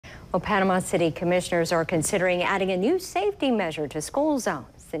Well, Panama City commissioners are considering adding a new safety measure to school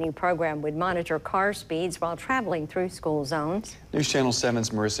zones. The new program would monitor car speeds while traveling through school zones. News Channel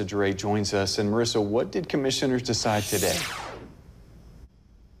 7's Marissa Dre joins us. And Marissa, what did commissioners decide today?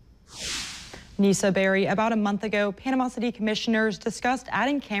 Nisa Berry, about a month ago, Panama City commissioners discussed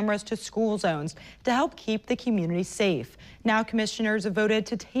adding cameras to school zones to help keep the community safe. Now commissioners have voted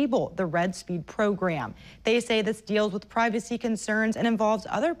to table the Red Speed program. They say this deals with privacy concerns and involves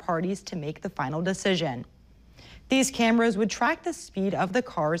other parties to make the final decision. These cameras would track the speed of the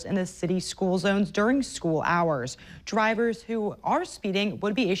cars in the city school zones during school hours. Drivers who are speeding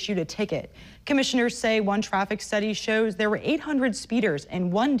would be issued a ticket. Commissioners say one traffic study shows there were 800 speeders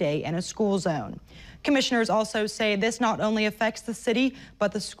in one day in a school zone. Commissioners also say this not only affects the city,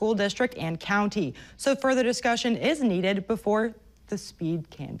 but the school district and county. So further discussion is needed before the speed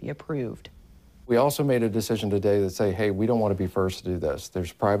can be approved. We also made a decision today that say, hey, we don't want to be first to do this.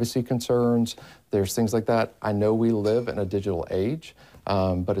 There's privacy concerns, there's things like that. I know we live in a digital age,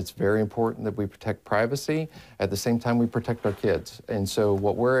 but it's very important that we protect privacy. At the same time, we protect our kids. And so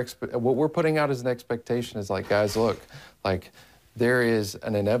what we're putting out as an expectation is like, guys, look, like there is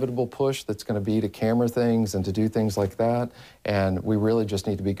an inevitable push that's going to be to camera things and to do things like that. And we really just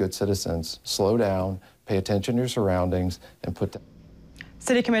need to be good citizens. Slow down, pay attention to your surroundings, and put down.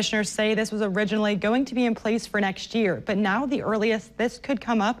 City commissioners say this was originally going to be in place for next year, but now the earliest this could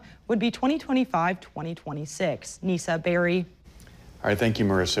come up would be 2025-2026. Nisa Berry. All right, thank you,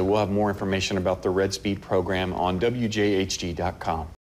 Marissa. We'll have more information about the Red Speed program on WJHG.com.